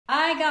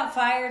I got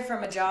fired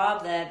from a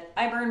job that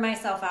I burned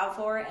myself out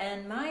for,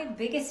 and my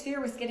biggest fear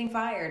was getting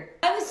fired.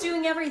 I was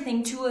doing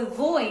everything to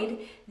avoid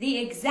the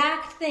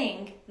exact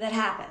thing that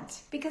happened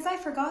because I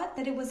forgot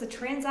that it was a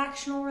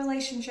transactional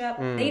relationship.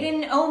 They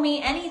didn't owe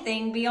me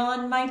anything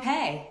beyond my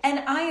pay, and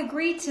I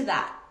agreed to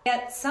that.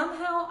 Yet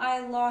somehow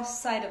I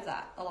lost sight of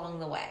that along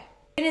the way.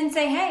 They didn't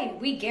say, hey,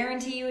 we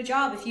guarantee you a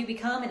job if you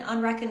become an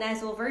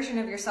unrecognizable version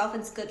of yourself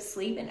and skip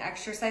sleep and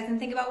exercise and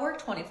think about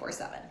work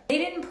 24/7. They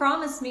didn't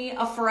promise me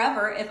a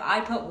forever if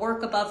I put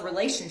work above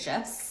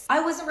relationships. I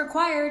wasn't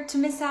required to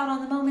miss out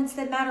on the moments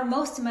that matter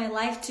most in my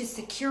life to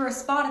secure a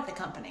spot at the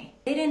company.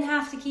 They didn't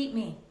have to keep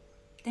me.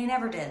 They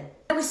never did.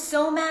 I was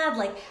so mad,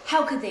 like,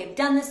 how could they have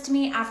done this to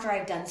me after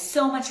I've done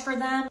so much for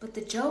them? But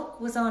the joke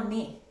was on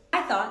me.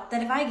 I thought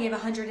that if I gave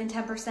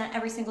 110%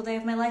 every single day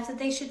of my life that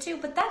they should too,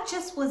 but that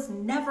just was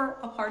never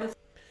a part of.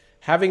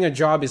 Having a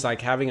job is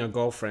like having a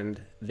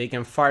girlfriend. They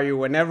can fire you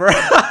whenever.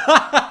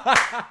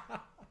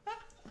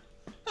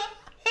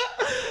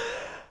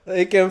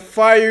 They can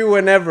fire you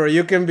whenever.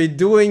 You can be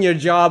doing your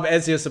job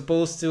as you're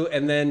supposed to,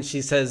 and then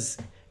she says,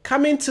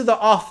 come into the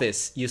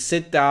office. You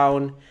sit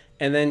down,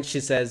 and then she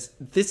says,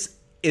 this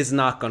is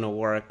not gonna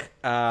work.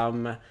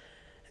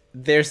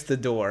 There's the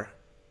door.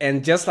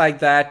 And just like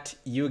that,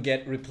 you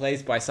get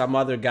replaced by some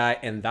other guy,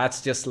 and that's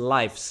just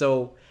life.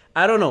 So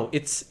I don't know.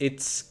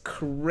 It's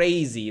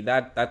crazy.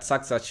 That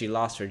sucks that she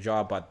lost her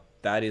job, but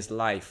that is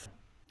life.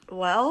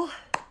 Well,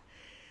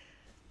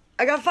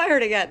 I got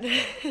fired again.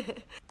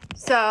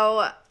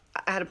 So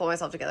I had to pull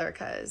myself together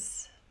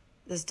because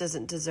this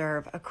doesn't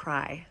deserve a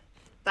cry.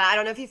 But I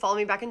don't know if you followed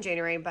me back in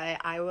January, but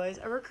I was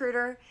a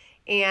recruiter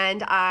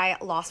and I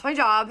lost my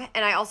job,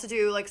 and I also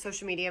do like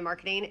social media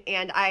marketing,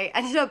 and I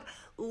ended up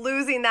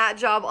losing that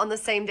job on the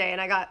same day, and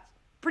I got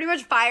pretty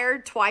much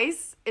fired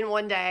twice in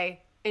one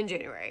day in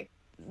January.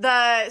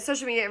 The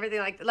social media, everything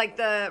like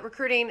the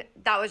recruiting,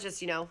 that was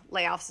just, you know,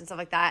 layoffs and stuff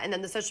like that. And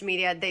then the social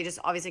media, they just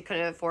obviously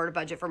couldn't afford a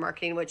budget for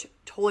marketing, which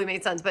totally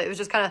made sense, but it was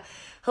just kind of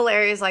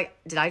hilarious. Like,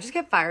 did I just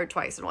get fired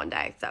twice in one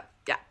day? So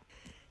yeah.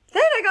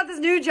 Then I got this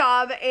new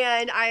job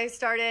and I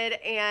started,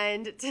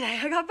 and today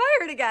I got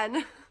fired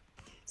again.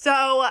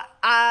 So,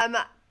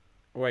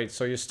 Wait,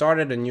 so you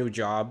started a new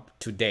job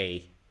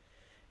today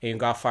and you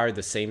got fired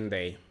the same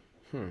day.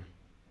 You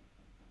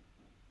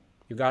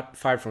got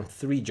fired from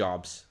 3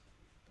 jobs.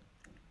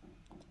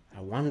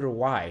 I wonder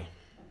why.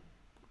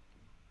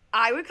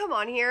 I would come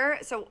on here.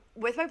 So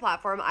with my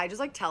platform, I just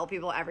like tell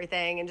people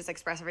everything and just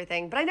express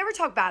everything. But I never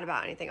talk bad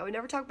about anything. I would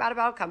never talk bad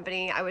about a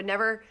company. I would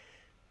never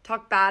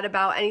talk bad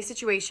about any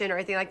situation or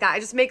anything like that. I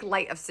just make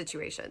light of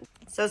situations.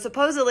 So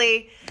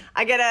supposedly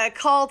I get a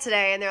call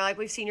today and they're like,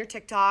 we've seen your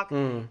TikTok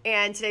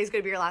and today's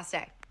going to be your last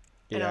day.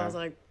 And I was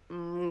like,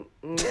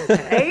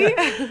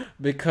 okay.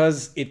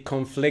 Because it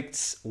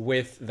conflicts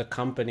with the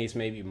company's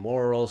maybe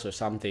morals or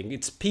something.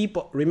 It's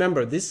people.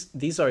 Remember,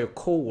 these are your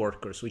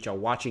co-workers which are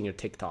watching your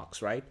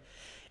TikToks, right?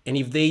 And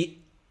if they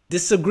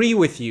disagree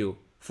with you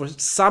for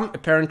some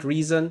apparent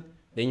reason,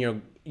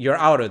 then you're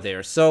out of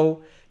there.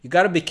 So you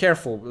got to be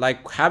careful.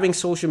 Like, having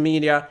social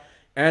media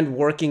and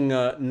working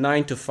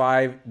 9 to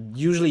 5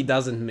 usually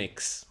doesn't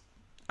mix.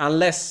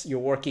 Unless you're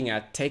working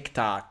at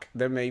TikTok,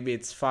 then maybe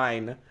it's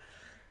fine.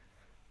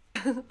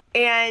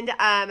 And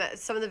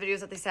some of the videos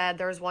that they said,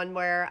 there was one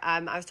where I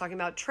was talking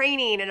about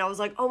training, and I was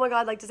like, oh my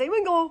God, like, does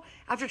anyone go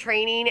after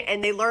training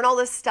and they learn all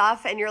this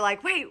stuff and you're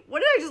like, wait, what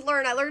did I just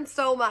learn? I learned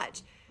so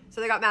much.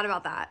 So they got mad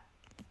about that.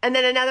 And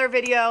then another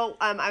video,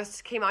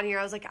 came on here,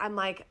 I was like, I'm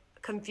like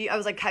confused. I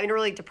was like having a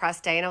really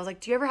depressed day, and I was like,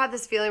 do you ever have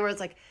this feeling where it's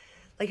like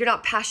you're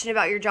not passionate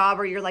about your job,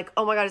 or you're like,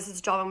 oh my God, is this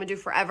a job I'm gonna do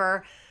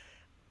forever?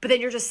 But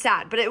then you're just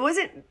sad. But it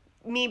wasn't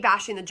me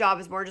bashing the job.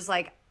 It's more just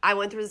like, I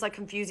went through this like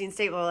confusing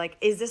state where like,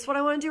 is this what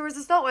I want to do or is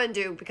this not what I want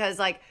to do? Because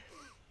like,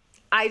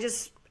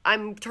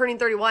 I'm turning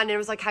 31 and it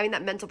was like having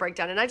that mental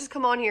breakdown. And I just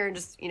come on here and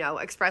just, you know,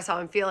 express how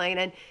I'm feeling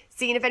and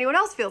seeing if anyone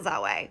else feels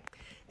that way.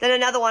 Then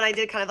another one, I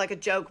did kind of like a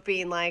joke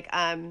being like,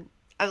 I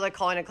was like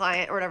calling a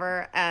client or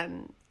whatever.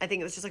 I think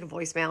it was just like a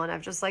voicemail, and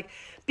I've just like,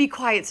 be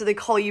quiet so they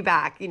call you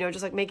back, you know,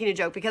 just like making a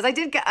joke, because I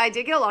did get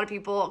a lot of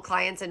people,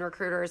 clients and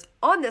recruiters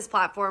on this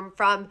platform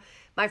from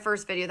my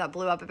first video that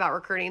blew up about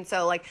recruiting.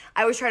 So like,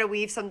 I always try to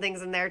weave some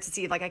things in there to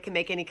see if like I can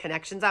make any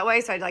connections that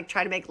way. So I'd like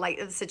try to make light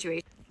of the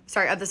situation.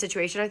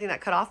 I think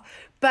that cut off.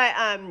 But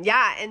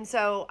yeah, and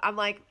so I'm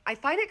like, I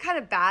find it kind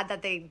of bad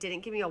that they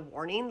didn't give me a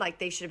warning. Like,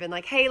 they should have been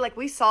like, hey, like,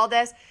 we saw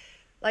this,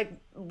 like,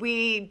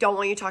 we don't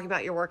want you talking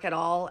about your work at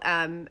all.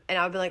 And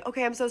I would be like,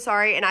 okay, I'm so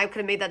sorry. And I could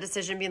have made that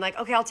decision being like,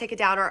 okay, I'll take it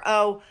down. Or,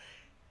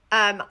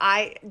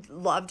 I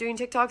love doing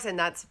TikToks, and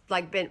that's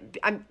like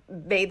I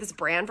made this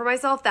brand for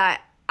myself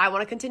that I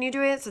want to continue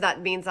doing it. So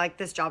that means like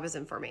this job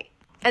isn't for me.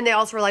 And they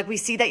also were like, we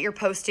see that you're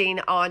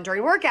posting on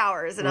during work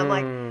hours. And I'm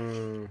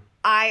like,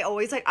 I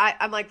always like,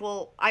 I'm like,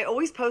 well, I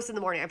always post in the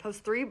morning. I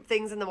post 3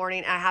 things in the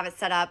morning, and I have it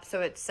set up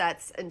so it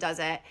sets and does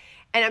it.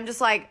 And I'm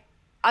just like,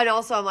 and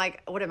also I'm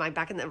like, what am I,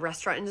 back in the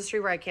restaurant industry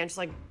where I can't just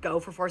like go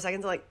for 4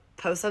 seconds and like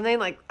post something?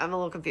 Like, I'm a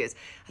little confused.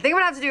 I think I'm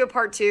gonna have to do a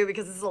part 2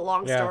 because this is a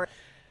long story.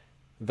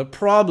 The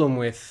problem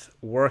with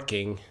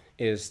working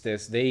is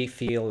this: they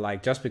feel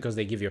like just because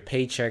they give you a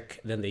paycheck,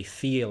 then they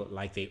feel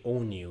like they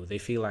own you. They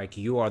feel like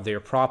you are their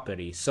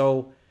property.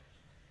 So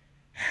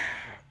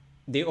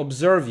they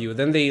observe you,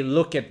 then they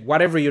look at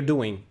whatever you're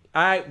doing.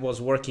 I was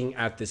working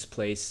at this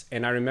place,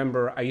 and I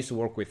remember I used to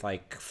work with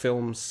like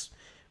films.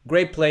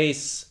 Great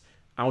place.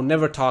 I'll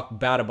never talk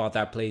bad about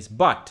that place.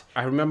 But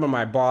I remember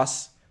my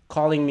boss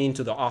calling me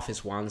into the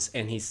office once,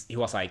 and he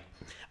was like,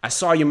 I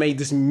saw you made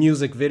this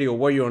music video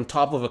where you're on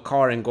top of a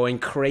car and going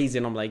crazy.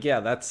 And I'm like, yeah,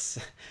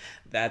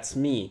 that's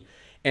me.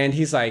 And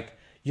he's like,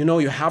 you know,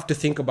 you have to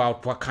think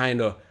about what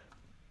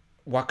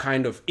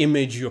kind of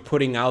image you're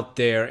putting out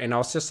there. And I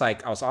was just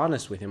like, I was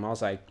honest with him. I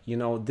was like, you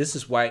know, this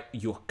is why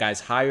you guys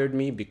hired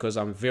me, because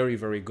I'm very,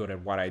 very good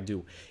at what I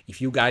do.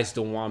 If you guys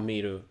don't want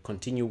me to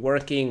continue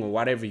working or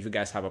whatever, if you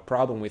guys have a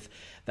problem with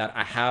that,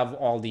 I have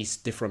all these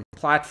different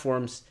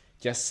platforms,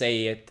 just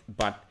say it.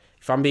 But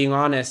if I'm being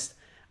honest,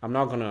 I'm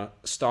not gonna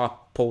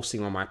stop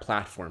posting on my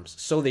platforms.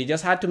 So they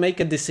just had to make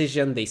a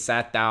decision. They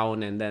sat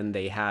down, and then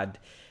they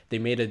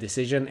made a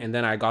decision. And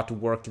then I got to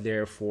work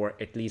there for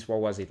at least, what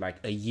was it, like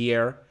a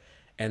year.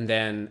 And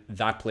then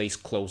that place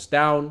closed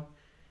down,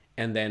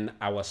 and then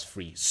I was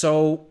free.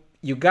 So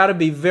you gotta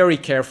be very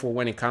careful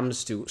when it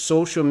comes to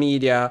social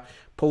media,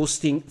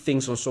 posting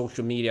things on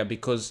social media,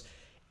 because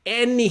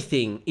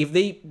anything, if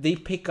they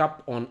pick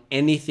up on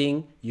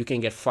anything, you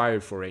can get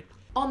fired for it.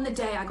 On the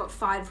day I got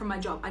fired from my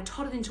job, I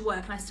trotted into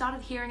work and I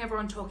started hearing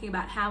everyone talking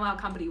about how our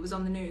company was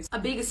on the news. A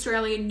big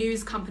Australian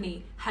news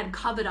company had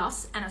covered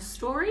us and a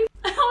story.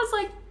 And I was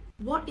like,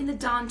 what in the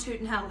darn toot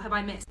and hell have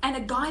I missed? And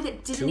a guy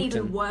that didn't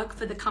even work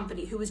for the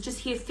company, who was just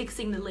here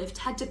fixing the lift,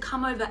 had to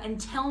come over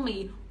and tell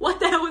me what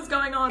the hell was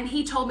going on. And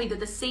he told me that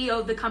the CEO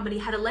of the company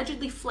had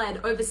allegedly fled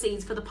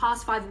overseas for the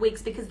past 5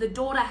 weeks because the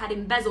daughter had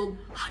embezzled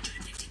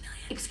 150 million.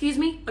 Excuse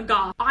me? A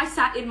guy. I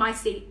sat in my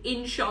seat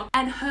in shock,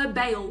 and her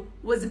bail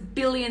was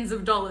billions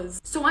of dollars.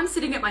 So I'm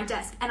sitting at my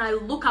desk and I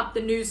look up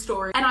the news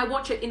story and I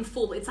watch it in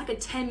full. It's like a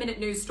 10-minute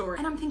news story.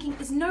 And I'm thinking,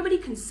 is nobody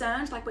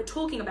concerned? Like, we're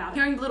talking about it,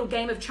 hearing the little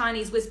game of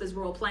Chinese whispers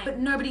we're all playing, but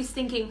nobody's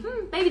thinking,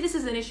 maybe this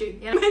is an issue.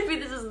 You know, maybe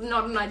this is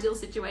not an ideal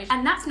situation.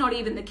 And that's not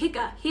even the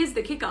kicker. Here's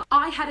the kicker.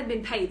 I hadn't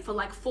been paid for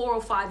like 4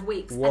 or 5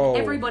 weeks. Whoa.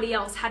 And everybody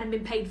else hadn't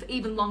been paid for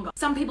even longer.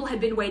 Some people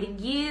had been waiting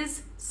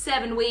years,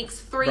 7 weeks,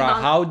 3 Bruh,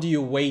 months. how do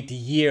you wait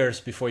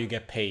years before you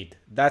get paid?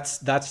 That's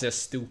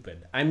just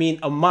stupid. I mean,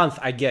 a month,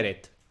 I get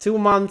it. 2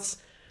 months,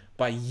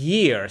 but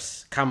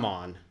years, come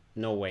on,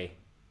 no way.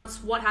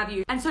 What have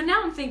you. And so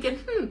now I'm thinking,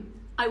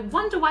 I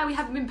wonder why we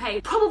haven't been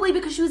paid. Probably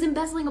because she was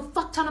embezzling a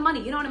fuck ton of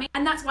money, you know what I mean?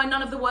 And that's why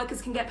none of the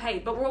workers can get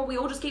paid. But we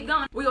all just keep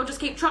going. We all just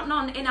keep trotting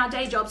on in our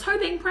day jobs,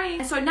 hoping, praying.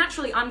 And so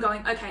naturally I'm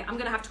going, okay, I'm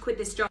gonna have to quit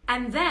this job.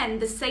 And then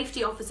the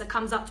safety officer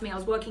comes up to me. I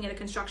was working at a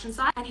construction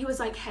site, and he was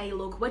like, hey,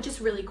 look, we're just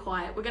really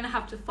quiet. We're gonna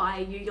have to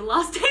fire you. Your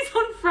last day's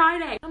on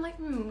Friday. I'm like,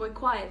 we're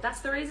quiet.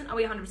 That's the reason? Are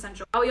we 100%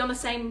 sure? Are we on the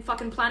same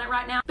fucking planet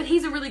right now? But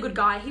he's a really good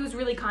guy. He was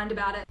really kind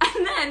about it.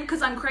 And then,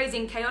 because I'm crazy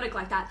and chaotic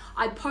like that,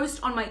 I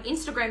post on my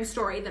Instagram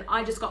story that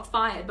I just got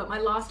fired, but my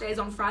last day is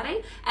on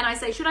Friday. And I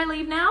say, should I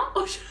leave now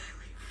or should I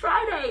leave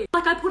Friday?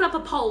 Like, I put up a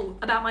poll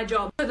about my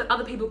job so that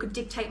other people could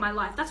dictate my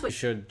life. That's what You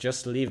should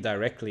just leave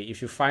directly.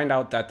 If you find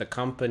out that the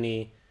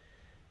company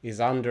is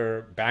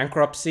under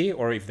bankruptcy,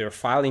 or if they're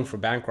filing for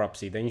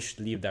bankruptcy, then you should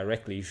leave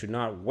directly. You should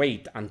not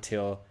wait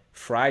until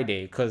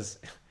Friday, because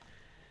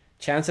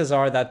chances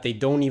are that they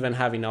don't even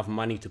have enough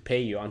money to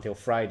pay you until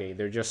Friday.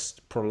 They're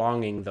just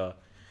prolonging the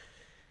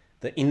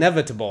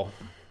inevitable.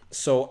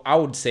 So I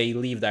would say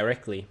leave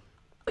directly.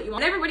 you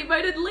want. Everybody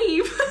voted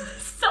leave.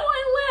 So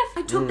I left.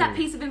 I took that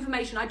piece of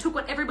information. I took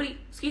what everybody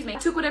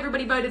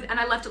voted, and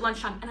I left at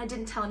lunchtime, and I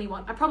didn't tell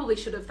anyone. I probably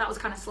should have. That was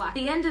kind of slack. At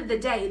the end of the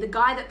day, the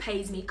guy that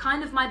pays me,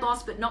 kind of my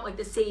boss, but not like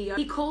the CEO,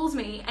 he calls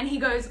me and he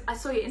goes, I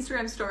saw your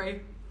Instagram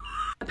story.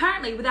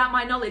 Apparently, without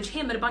my knowledge,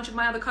 him and a bunch of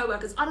my other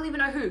co-workers, I don't even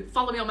know who,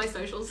 follow me on my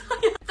socials.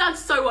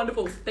 That's so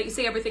wonderful that you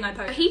see everything I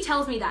post. He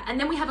tells me that, and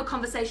then we have a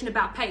conversation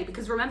about pay,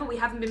 because remember, we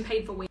haven't been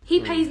paid for weeks.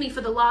 He pays me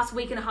for the last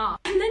week and a half,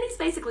 and then he's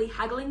basically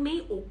haggling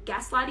me or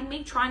gaslighting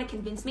me, trying to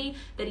convince me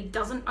that he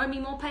doesn't owe me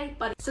more pay.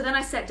 But so then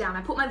I sat down,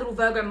 I put my little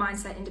Virgo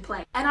mindset into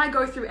play, and I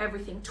go through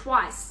everything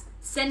twice,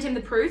 send him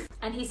the proof,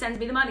 and he sends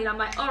me the money, and I'm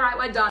like, all right,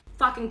 we're done.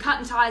 Fucking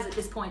cutting ties at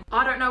this point.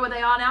 I don't know where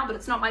they are now, but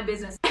it's not my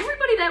business.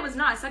 Everybody there was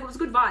nice, like it was a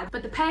good vibe.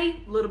 But the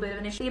pay, a little bit of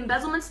an issue. The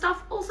embezzlement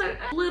stuff, also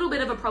a little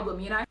bit of a problem,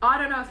 you know? I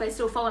don't know if they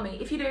still follow me.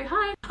 If you do,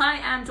 hi, I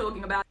am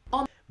talking about.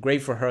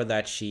 Great for her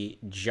that she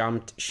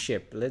jumped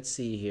ship. Let's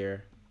see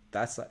here.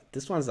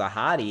 This one's a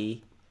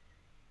hottie.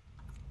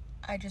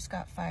 I just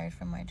got fired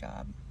from my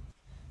job.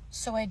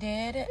 So I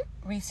did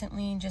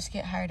recently just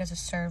get hired as a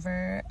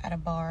server at a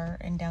bar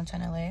in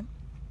downtown LA.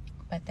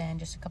 But then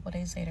just a couple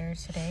days later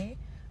today,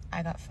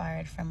 I got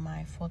fired from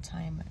my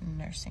full-time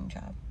nursing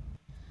job.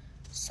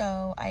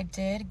 So I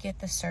did get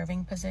the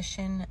serving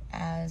position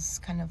as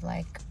kind of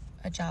like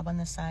a job on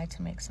the side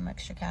to make some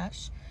extra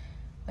cash.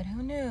 But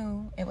who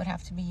knew it would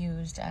have to be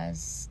used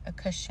as a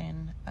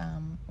cushion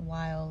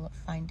while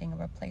finding a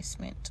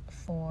replacement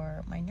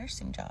for my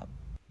nursing job.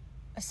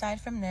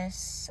 Aside from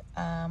this,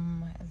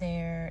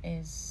 there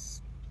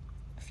is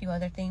few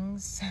other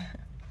things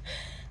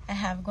I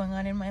have going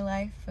on in my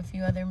life, a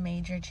few other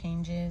major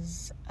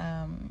changes.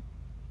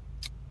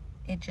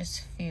 It just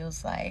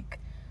feels like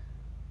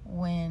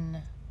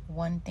when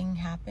one thing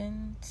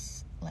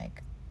happens,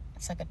 like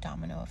it's like a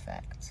domino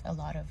effect. A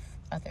lot of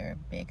other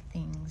big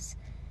things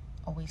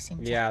always seem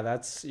to Yeah,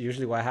 that's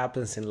usually what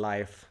happens in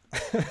life.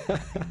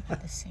 happen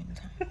at the same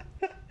time.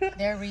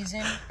 Their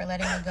reason for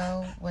letting me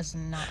go was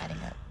not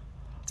adding up.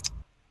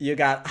 You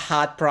got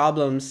hot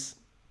problems.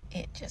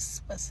 It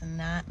just was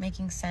not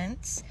making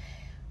sense.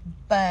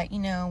 But, you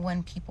know,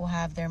 when people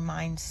have their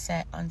mind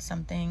set on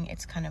something,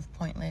 it's kind of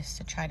pointless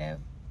to try to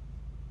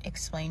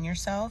explain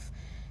yourself.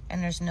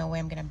 And there's no way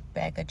I'm going to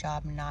beg a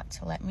job not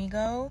to let me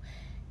go.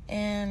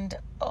 And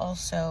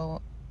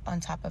also, on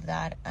top of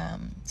that,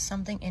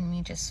 something in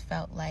me just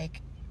felt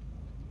like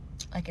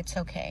it's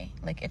okay.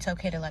 Like, it's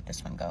okay to let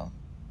this one go.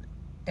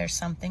 There's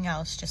something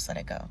else, just let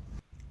it go.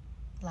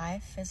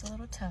 Life is a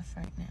little tough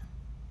right now.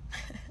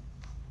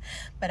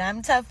 But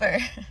I'm tougher.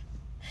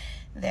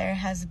 There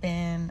has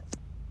been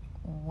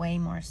way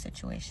more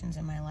situations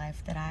in my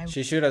life that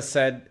She should have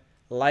said,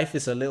 life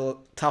is a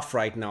little tough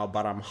right now,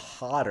 but I'm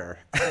hotter.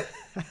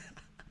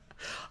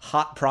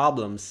 Hot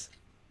problems.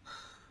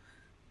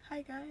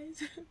 Hi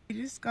guys. I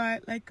just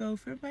got let go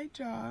from my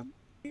job.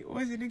 I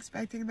wasn't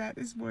expecting that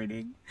this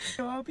morning.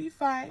 So I'll be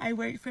fine. I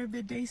worked for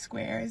Midday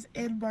Squares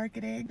in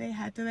marketing. They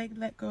had to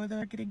let go of the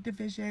marketing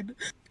division,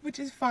 which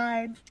is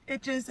fine.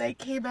 It just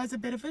came as a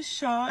bit of a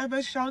shock. I'm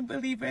a strong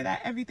believer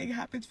that everything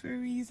happens for a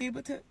reason.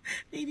 Able to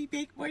maybe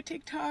make more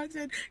TikToks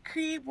and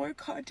create more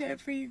content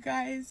for you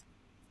guys.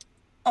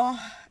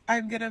 Oh,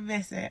 I'm gonna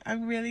miss it.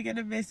 I'm really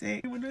gonna miss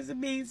it. It was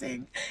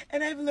amazing.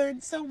 And I've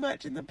learned so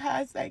much in the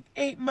past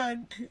 8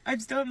 months. I'm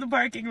still in the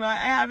parking lot.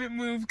 I haven't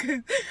moved because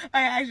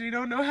I actually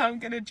don't know how I'm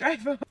gonna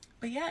drive home.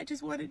 But yeah, I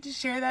just wanted to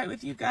share that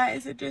with you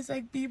guys and just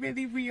be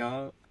really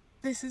real.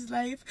 This is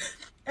life.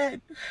 And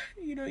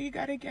you know, you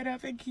gotta get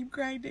up and keep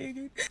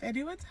grinding. If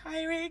anyone's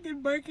hiring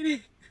in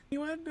marketing,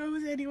 anyone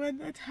knows anyone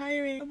that's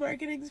hiring a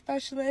marketing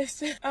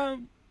specialist,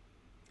 I'm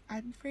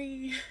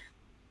free.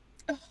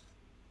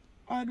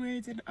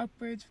 Onwards and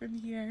upwards from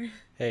here.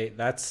 Hey,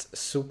 that's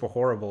super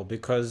horrible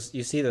because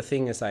you see the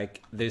thing is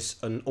there's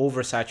an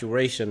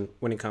oversaturation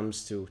when it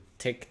comes to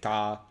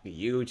TikTok,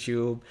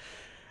 YouTube.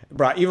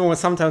 Bruh, even when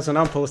sometimes when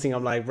I'm posting,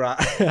 I'm like,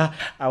 bruh,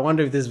 I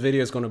wonder if this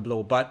video is gonna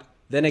blow. But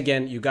then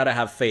again, you gotta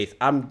have faith.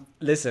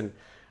 Listen,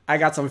 I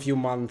got some few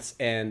months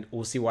and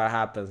we'll see what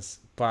happens.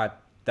 But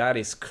that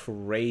is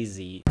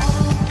crazy.